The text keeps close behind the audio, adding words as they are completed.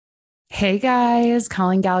Hey guys,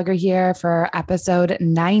 Colleen Gallagher here for episode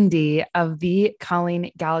 90 of the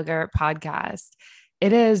Colleen Gallagher podcast.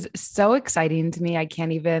 It is so exciting to me. I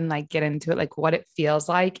can't even get into it, like what it feels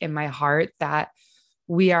like in my heart that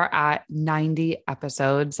we are at 90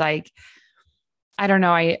 episodes. I don't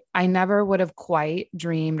know, I never would have quite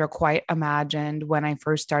dreamed or quite imagined when I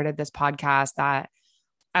first started this podcast that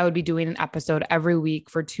I would be doing an episode every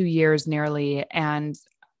week for 2 years nearly, and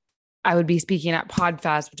I would be speaking at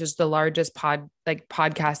Podfest, which is the largest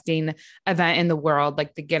podcasting event in the world.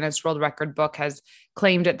 Like the Guinness World Record book has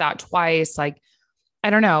claimed it that twice. I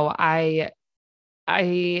don't know. I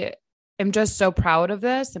am just so proud of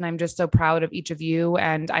this, and I'm just so proud of each of you.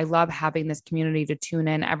 And I love having this community to tune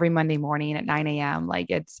in every Monday morning at 9 a.m. Like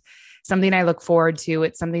it's something I look forward to.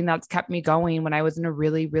 It's something that's kept me going when I was in a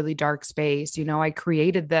really, really dark space. I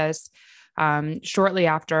created this shortly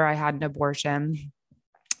after I had an abortion.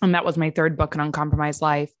 And that was my third book, An Uncompromised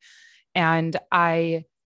Life. And I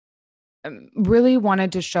really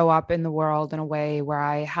wanted to show up in the world in a way where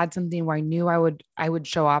I had something where I knew I would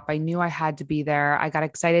show up. I knew I had to be there. I got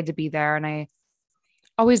excited to be there. And I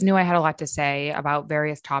always knew I had a lot to say about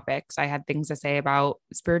various topics. I had things to say about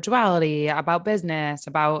spirituality, about business,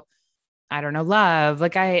 about, I don't know, love,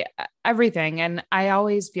 everything. And I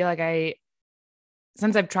always feel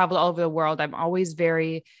since I've traveled all over the world, I'm always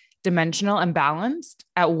very dimensional and balanced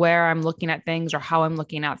at where I'm looking at things or how I'm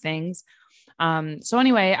looking at things. So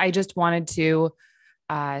anyway, I just wanted to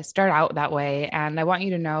start out that way. And I want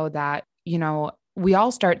you to know that, we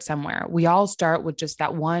all start somewhere. We all start with just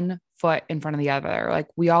that one foot in front of the other. Like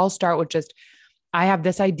we all start with just, I have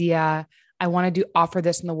this idea. I want to offer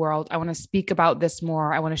this in the world. I want to speak about this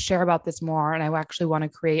more. I want to share about this more. And I actually want to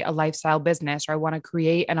create a lifestyle business, or I want to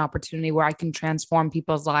create an opportunity where I can transform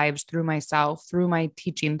people's lives through myself, through my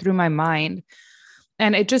teaching, through my mind.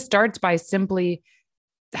 And it just starts by simply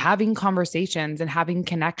having conversations and having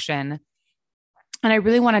connection. And I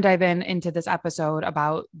really want to dive into this episode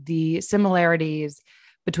about the similarities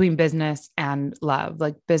between business and love,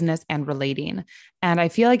 like business and relating. And I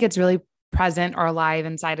feel like it's really present or alive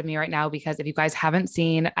inside of me right now, because if you guys haven't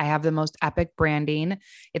seen, I have the most epic branding.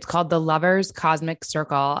 It's called the Lovers Cosmic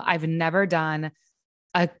Circle. I've never done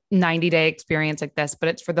a 90-day experience like this, but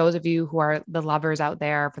it's for those of you who are the lovers out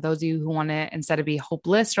there, for those of you who want to, instead of be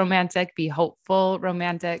hopeless romantic, be hopeful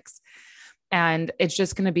romantics. And it's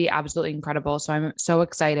just going to be absolutely incredible. So I'm so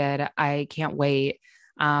excited. I can't wait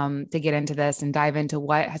to get into this and dive into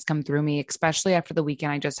what has come through me, especially after the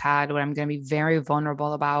weekend I just had, what I'm going to be very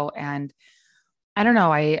vulnerable about. And I don't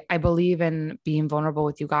know, I believe in being vulnerable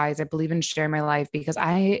with you guys. I believe in sharing my life, because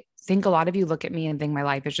I think a lot of you look at me and think my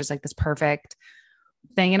life is just like this perfect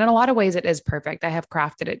thing. And in a lot of ways it is perfect. I have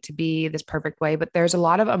crafted it to be this perfect way, but there's a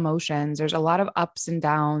lot of emotions. There's a lot of ups and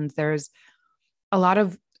downs. There's a lot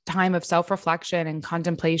of time of self-reflection and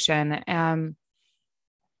contemplation. And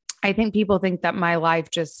I think people think that my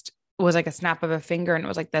life just was like a snap of a finger and it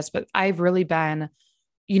was like this, but I've really been,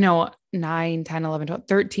 9, 10, 11, 12,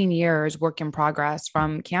 13 years work in progress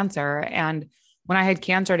from cancer. And when I had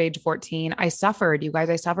cancer at age 14, I suffered, you guys,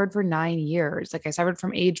 I suffered for 9 years. Like I suffered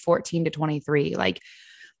from age 14 to 23. Like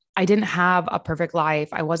I didn't have a perfect life.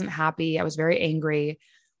 I wasn't happy. I was very angry.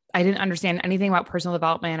 I didn't understand anything about personal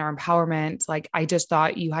development or empowerment. Like I just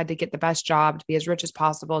thought you had to get the best job to be as rich as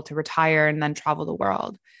possible, to retire and then travel the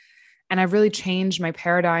world. And I've really changed my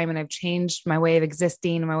paradigm, and I've changed my way of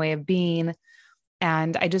existing, my way of being.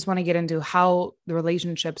 And I just want to get into how the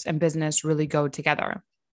relationships and business really go together.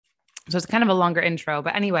 So it's kind of a longer intro,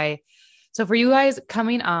 but anyway, so for you guys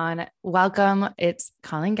coming on, welcome. It's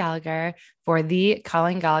Colleen Gallagher for the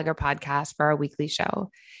Colleen Gallagher podcast, for our weekly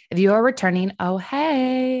show. If you are returning, oh,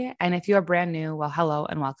 hey. And if you are brand new, well, hello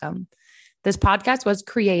and welcome. This podcast was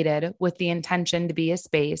created with the intention to be a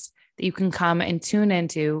space that you can come and tune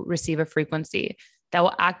into, receive a frequency that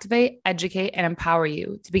will activate, educate, and empower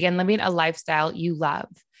you to begin living a lifestyle you love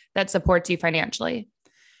that supports you financially.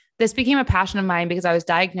 This became a passion of mine because I was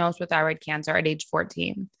diagnosed with thyroid cancer at age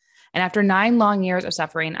 14. And after 9 long years of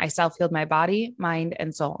suffering, I self-healed my body, mind,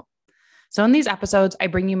 and soul. So in these episodes, I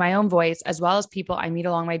bring you my own voice, as well as people I meet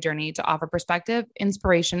along my journey, to offer perspective,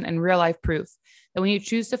 inspiration, and real life proof that when you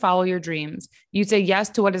choose to follow your dreams, you say yes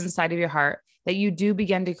to what is inside of your heart, that you do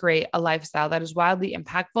begin to create a lifestyle that is wildly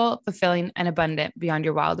impactful, fulfilling, and abundant beyond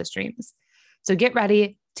your wildest dreams. So get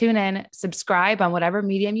ready, tune in, subscribe on whatever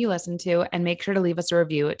medium you listen to, and make sure to leave us a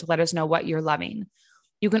review to let us know what you're loving.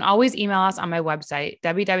 You can always email us on my website,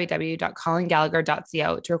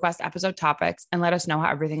 www.colleengallagher.co, to request episode topics and let us know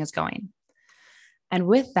how everything is going. And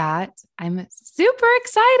with that, I'm super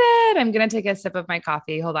excited. I'm going to take a sip of my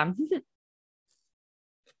coffee. Hold on.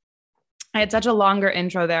 I had such a longer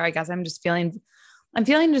intro there. I guess I'm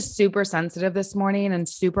feeling just super sensitive this morning and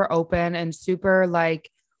super open and super like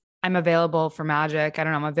I'm available for magic. I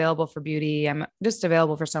don't know. I'm available for beauty. I'm just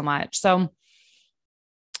available for so much. So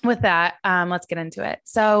with that, let's get into it.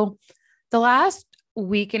 So the last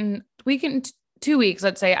week and 2 weeks,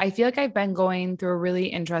 let's say, I feel like I've been going through a really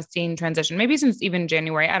interesting transition, maybe since even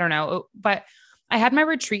January. I don't know, but I had my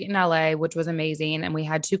retreat in LA, which was amazing. And we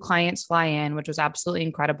had two clients fly in, which was absolutely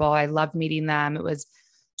incredible. I loved meeting them. It was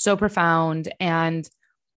so profound. And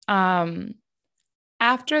um,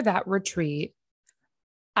 after that retreat,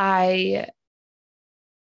 I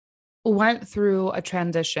went through a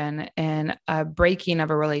transition and a breaking of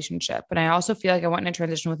a relationship. And I also feel like I went in a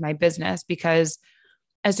transition with my business because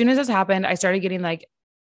as soon as this happened, I started getting like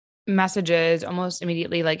messages almost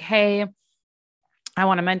immediately like, hey, I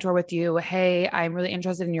want to mentor with you. Hey, I'm really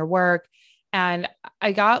interested in your work. And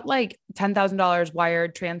I got like $10,000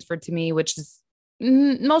 wired transferred to me, which is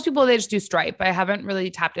most people, they just do Stripe. I haven't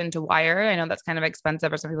really tapped into Wire. I know that's kind of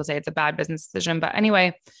expensive, or some people say it's a bad business decision, but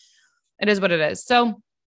anyway, it is what it is. So,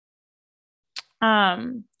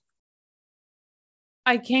 um,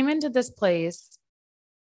 I came into this place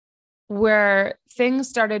where things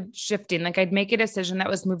started shifting. Like I'd make a decision that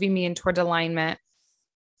was moving me in towards alignment,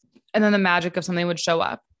 and then the magic of something would show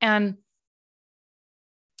up. And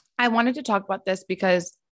I wanted to talk about this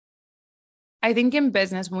because I think in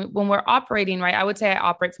business, when we're operating, right, I would say I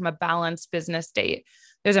operate from a balanced business state.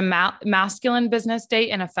 There's a masculine business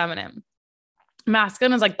state and a feminine.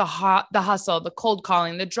 Masculine is like the hustle, the cold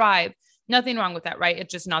calling, the drive. Nothing wrong with that, right?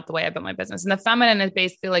 It's just not the way I built my business. And the feminine is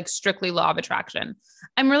basically like strictly law of attraction.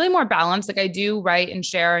 I'm really more balanced. Like I do write and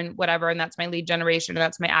share and whatever. And that's my lead generation. And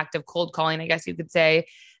that's my active cold calling, I guess you could say.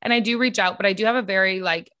 And I do reach out, but I do have a very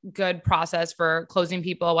like good process for closing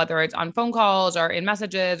people, whether it's on phone calls or in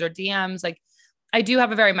messages or DMs. Like I do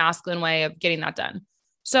have a very masculine way of getting that done.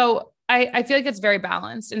 So I feel like it's very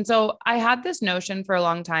balanced. And so I had this notion for a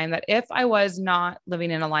long time that if I was not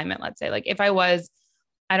living in alignment, let's say, like if I was,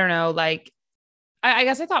 I don't know, like, I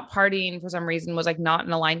guess I thought partying for some reason was like not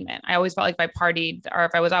in alignment. I always felt like if I partied or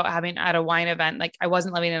if I was out having at a wine event, like I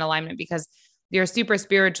wasn't living in alignment because you're super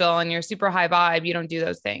spiritual and you're super high vibe. You don't do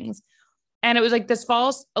those things. And it was like this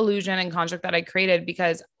false illusion and construct that I created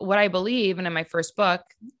because what I believe, and in my first book,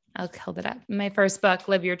 I'll hold it up. In my first book,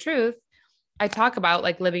 Live Your Truth, I talk about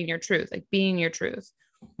like living your truth, like being your truth.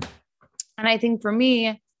 And I think for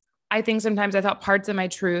me, I think sometimes I thought parts of my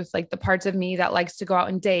truth, like the parts of me that likes to go out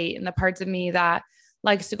and date and the parts of me that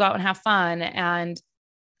likes to go out and have fun. And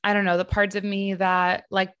I don't know, the parts of me that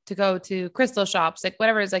like to go to crystal shops, like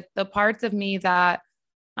whatever is like the parts of me that,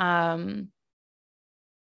 don't,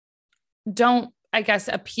 I guess,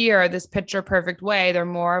 appear this picture perfect way. They're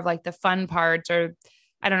more of like the fun parts or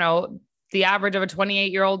I don't know, the average of a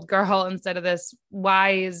 28-year-old girl instead of this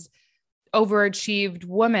wise, overachieved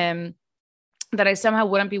woman that I somehow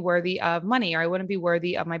wouldn't be worthy of money or I wouldn't be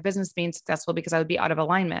worthy of my business being successful because I would be out of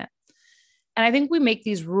alignment. And I think we make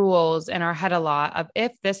these rules in our head a lot of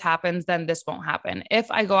if this happens, then this won't happen.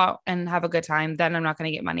 If I go out and have a good time, then I'm not going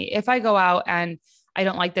to get money. If I go out and I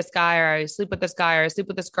don't like this guy or I sleep with this guy or I sleep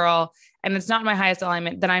with this girl and it's not my highest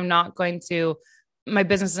alignment, then I'm not going to, my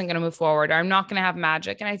business isn't going to move forward or I'm not going to have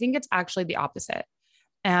magic. And I think it's actually the opposite.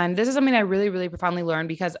 And this is something I really, really profoundly learned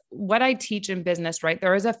because what I teach in business, right?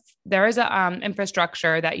 There is a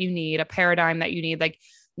infrastructure that you need, a paradigm that you need. Like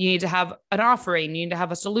you need to have an offering, you need to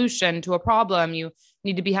have a solution to a problem. You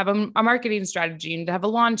need to have a marketing strategy. You need to have a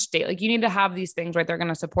launch date. Like you need to have these things, right? They're going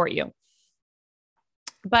to support you.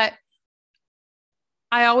 But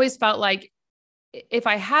I always felt like if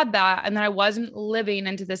I had that and then I wasn't living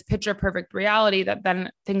into this picture perfect reality, that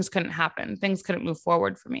then things couldn't happen. Things couldn't move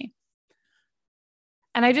forward for me.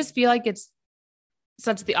 And I just feel like it's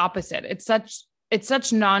such the opposite. It's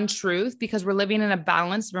such non-truth because we're living in a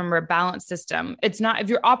balanced, remember, a balanced system. It's not, if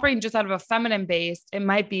you're operating just out of a feminine base, it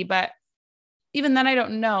might be, but even then I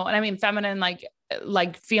don't know. And I mean, feminine,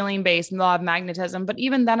 like feeling based and law of magnetism, but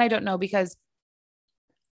even then I don't know because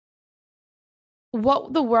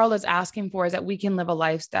what the world is asking for is that we can live a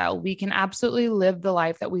lifestyle. We can absolutely live the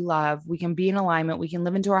life that we love. We can be in alignment. We can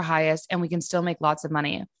live into our highest and we can still make lots of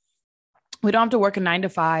money. We don't have to work a 9 to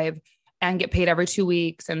 5 and get paid every 2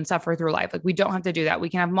 weeks and suffer through life. Like we don't have to do that. We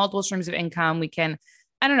can have multiple streams of income. We can,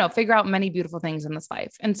 I don't know, figure out many beautiful things in this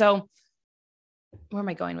life. And so where am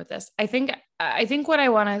I going with this? I think what I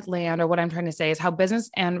want to land or what I'm trying to say is how business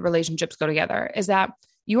and relationships go together is that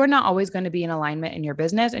you are not always going to be in alignment in your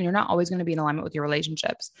business and you're not always going to be in alignment with your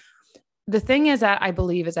relationships. The thing is that I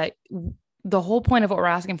believe is that the whole point of what we're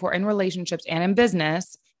asking for in relationships and in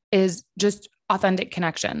business is just authentic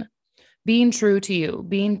connection. being true to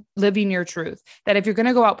you, living your truth. That if you're going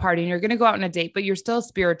to go out partying, you're going to go out on a date, but you're still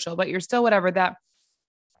spiritual, but you're still whatever,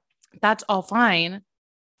 that's all fine.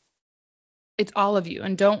 It's all of you.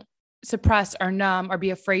 And don't suppress or numb or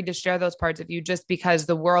be afraid to share those parts of you just because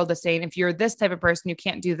the world is saying, if you're this type of person, you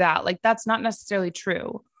can't do that. Like, that's not necessarily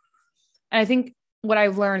true. And I think what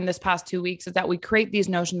I've learned this past 2 weeks is that we create these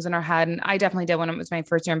notions in our head. And I definitely did when it was my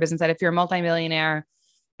first year in business, that if you're a multimillionaire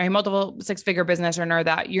or a multiple six-figure business owner,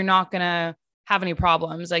 that you're not going to have any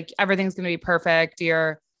problems. Like, everything's going to be perfect.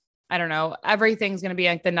 I don't know, everything's going to be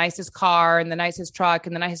like the nicest car and the nicest truck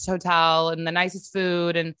and the nicest hotel and the nicest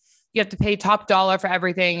food. And you have to pay top dollar for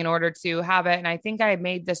everything in order to have it. And I think I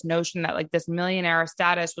made this notion that like this millionaire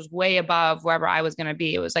status was way above wherever I was going to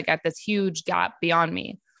be. It was like at this huge gap beyond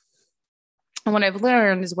me. And what I've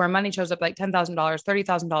learned is where money shows up like $10,000,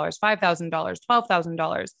 $30,000,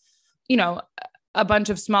 $5,000, $12,000, a bunch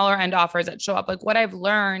of smaller end offers that show up. Like, what I've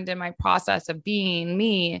learned in my process of being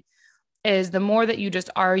me is the more that you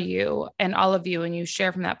just are you and all of you and you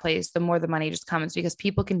share from that place, the more the money just comes, because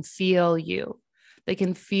people can feel you. They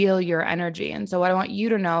can feel your energy. And so what I want you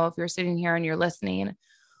to know, if you're sitting here and you're listening,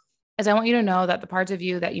 is I want you to know that the parts of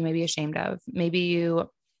you that you may be ashamed of,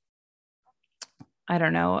 I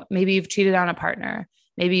don't know, maybe you've cheated on a partner,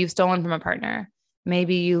 maybe you've stolen from a partner,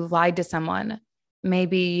 maybe you lied to someone,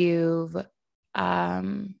 maybe you've went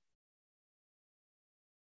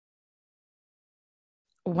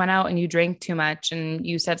out and you drank too much and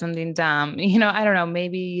you said something dumb, I don't know,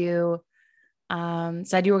 maybe you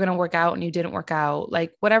said you were going to work out and you didn't work out,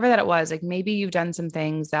 like whatever that it was, like maybe you've done some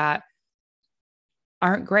things that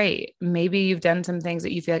aren't great. Maybe you've done some things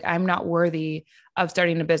that you feel like, I'm not worthy of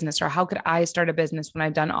starting a business, or how could I start a business when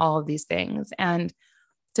I've done all of these things? And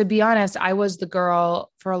to be honest, I was the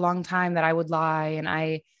girl for a long time that I would lie, and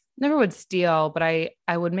I never would steal, but I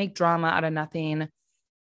would make drama out of nothing.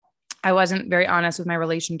 I wasn't very honest with my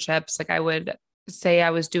relationships. Like, I would say I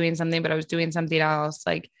was doing something, but I was doing something else.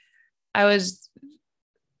 Like, I was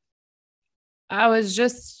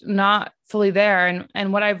just not fully there.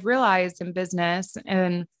 And what I've realized in business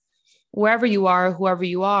and wherever you are, whoever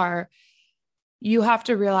you are, you have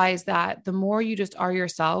to realize that the more you just are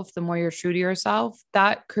yourself, the more you're true to yourself,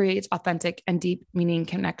 that creates authentic and deep meaning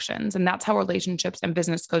connections. And that's how relationships and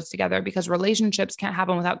business goes together, because relationships can't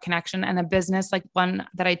happen without connection. And a business like one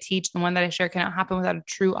that I teach, the one that I share, cannot happen without a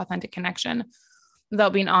true, authentic connection,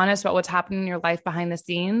 without being honest about what's happening in your life behind the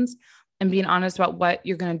scenes and being honest about what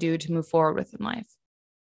you're going to do to move forward with in life.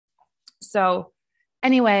 So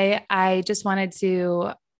anyway, I just wanted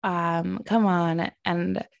to come on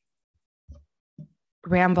and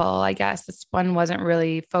ramble. I guess this one wasn't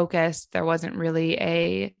really focused. There wasn't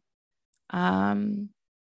really an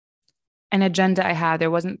agenda I had.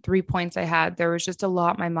 There wasn't 3 points I had. There was just a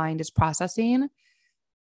lot my mind is processing,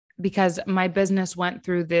 because my business went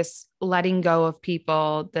through this letting go of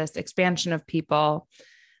people, this expansion of people.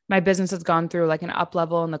 My business has gone through like an up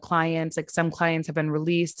level in the clients. Like, some clients have been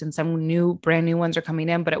released and some brand new ones are coming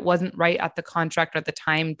in, but it wasn't right at the contract or at the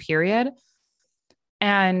time period.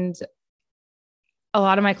 And a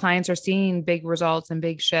lot of my clients are seeing big results and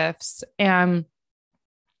big shifts. And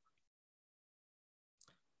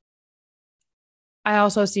I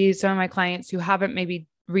also see some of my clients who haven't maybe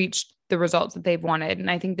reached the results that they've wanted.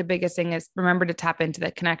 And I think the biggest thing is, remember to tap into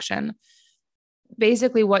that connection.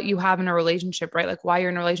 Basically, what you have in a relationship, right? Like, why you're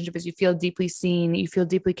in a relationship is you feel deeply seen, you feel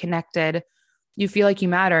deeply connected, you feel like you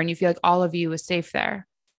matter, and you feel like all of you is safe there.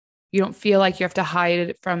 You don't feel like you have to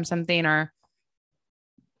hide from something or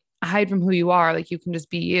hide from who you are. Like, you can just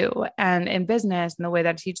be you. And in business, and the way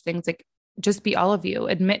that I teach things, like, just be all of you.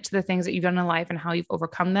 Admit to the things that you've done in life and how you've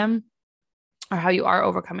overcome them, or how you are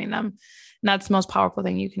overcoming them. And that's the most powerful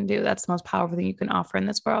thing you can do. That's the most powerful thing you can offer in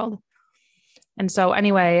this world. And so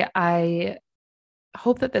anyway, I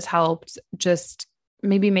hope that this helped just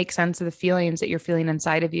maybe make sense of the feelings that you're feeling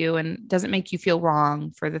inside of you, and doesn't make you feel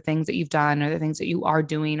wrong for the things that you've done, or the things that you are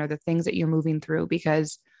doing, or the things that you're moving through,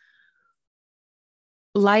 because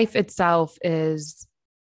life itself is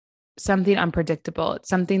something unpredictable. It's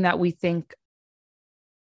something that we think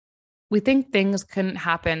things couldn't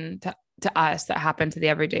happen to us that happen to the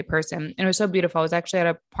everyday person. And it was so beautiful. I was actually at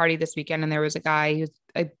a party this weekend, and there was a guy who's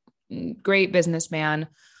a great businessman,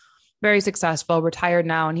 very successful, retired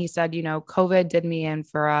now. And he said, COVID did me in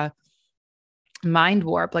for a mind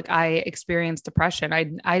warp. Like, I experienced depression. I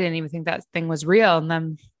didn't even think that thing was real. And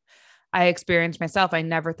then I experienced myself. I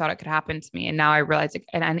never thought it could happen to me. And now I realize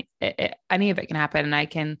any of it can happen, and I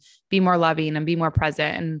can be more loving and be more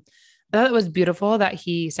present. And I thought it was beautiful that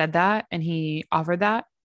he said that and he offered that.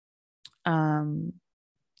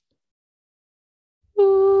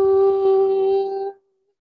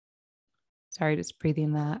 Sorry, just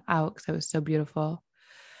breathing that out because it was so beautiful.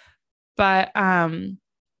 But I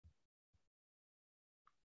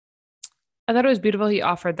thought it was beautiful he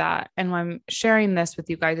offered that. And I'm sharing this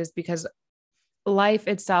with you guys is because life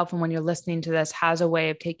itself, and when you're listening to this, has a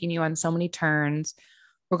way of taking you on so many turns,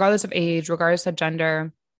 regardless of age, regardless of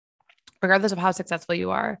gender, regardless of how successful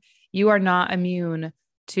you are. You are not immune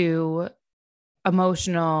to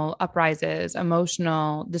emotional uprises,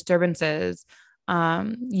 emotional disturbances.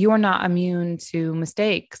 You are not immune to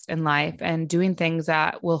mistakes in life and doing things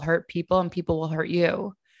that will hurt people and people will hurt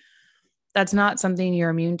you. That's not something you're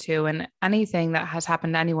immune to. And anything that has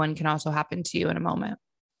happened to anyone can also happen to you in a moment.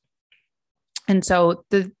 And so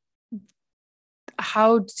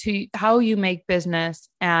how you make business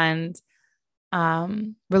and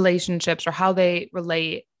relationships or how they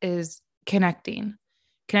relate is connecting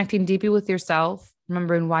deeply with yourself,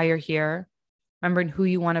 remembering why you're here, remembering who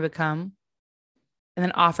you want to become, and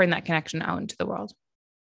then offering that connection out into the world.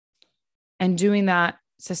 And doing that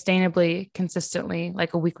sustainably, consistently,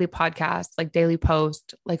 like a weekly podcast, like daily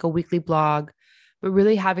post, like a weekly blog, but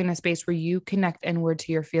really having a space where you connect inward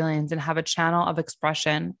to your feelings and have a channel of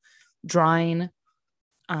expression, drawing,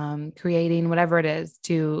 creating, whatever it is,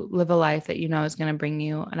 to live a life that you know is going to bring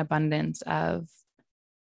you an abundance of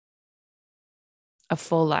a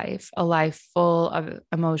full life, a life full of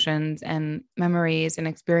emotions and memories and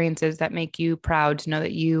experiences that make you proud to know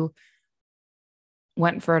that you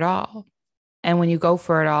went for it all. And when you go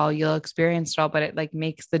for it all, you'll experience it all, but it like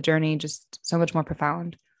makes the journey just so much more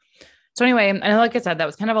profound. So anyway, and like I said, that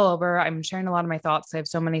was kind of all over. I'm sharing a lot of my thoughts. I have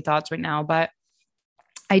so many thoughts right now, but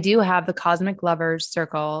I do have the Cosmic Lovers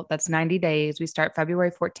Circle. That's 90 days. We start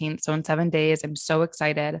February 14th. So in 7 days, I'm so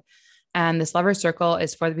excited. And this Lover Circle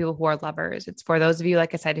is for the people who are lovers. It's for those of you,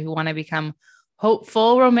 like I said, who want to become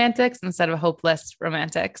hopeful romantics instead of hopeless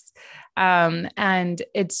romantics. And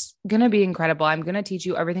it's going to be incredible. I'm going to teach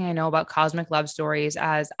you everything I know about cosmic love stories,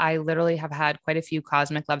 as I literally have had quite a few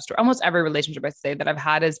cosmic love stories. Almost every relationship I say that I've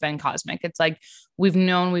had has been cosmic. It's like we've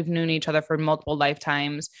known each other for multiple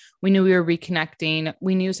lifetimes. We knew we were reconnecting.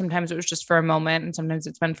 We knew sometimes it was just for a moment and sometimes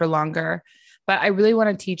it's been for longer. But I really want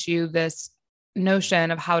to teach you this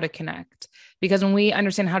notion of how to connect, because when we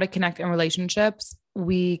understand how to connect in relationships,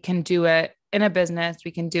 we can do it in a business,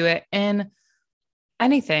 we can do it in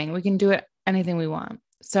anything, we can do it anything we want.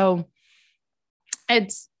 So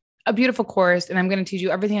it's a beautiful course, and I'm going to teach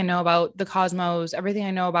you everything I know about the cosmos, everything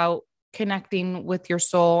I know about connecting with your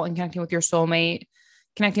soul and connecting with your soulmate,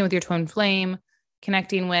 connecting with your twin flame,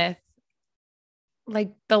 connecting with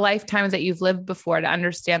like the lifetimes that you've lived before, to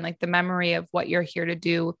understand like the memory of what you're here to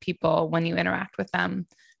do with people when you interact with them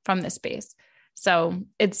from this space. So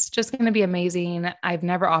it's just going to be amazing. I've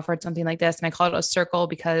never offered something like this, and I call it a circle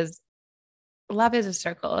because love is a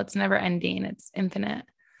circle. It's never ending. It's infinite.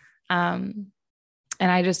 And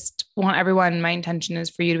I just want everyone, my intention is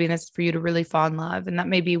for you to be in this, for you to really fall in love. And that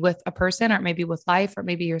may be with a person, or it may be with life, or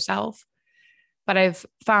maybe yourself. But I've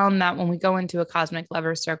found that when we go into a cosmic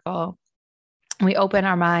lover circle, we open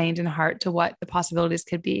our mind and heart to what the possibilities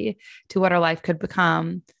could be, to what our life could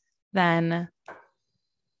become, then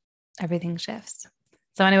everything shifts.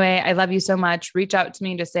 So anyway, I love you so much. Reach out to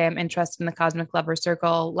me to say I'm interested in the Cosmic Lover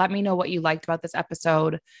Circle. Let me know what you liked about this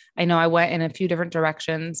episode. I know I went in a few different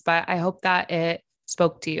directions, but I hope that it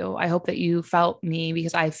spoke to you. I hope that you felt me,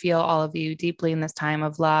 because I feel all of you deeply in this time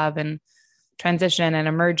of love and transition and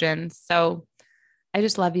emergence. So I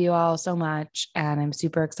just love you all so much. And I'm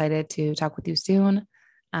super excited to talk with you soon,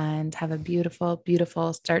 and have a beautiful,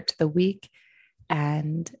 beautiful start to the week.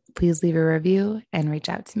 And please leave a review and reach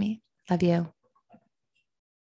out to me. Love you.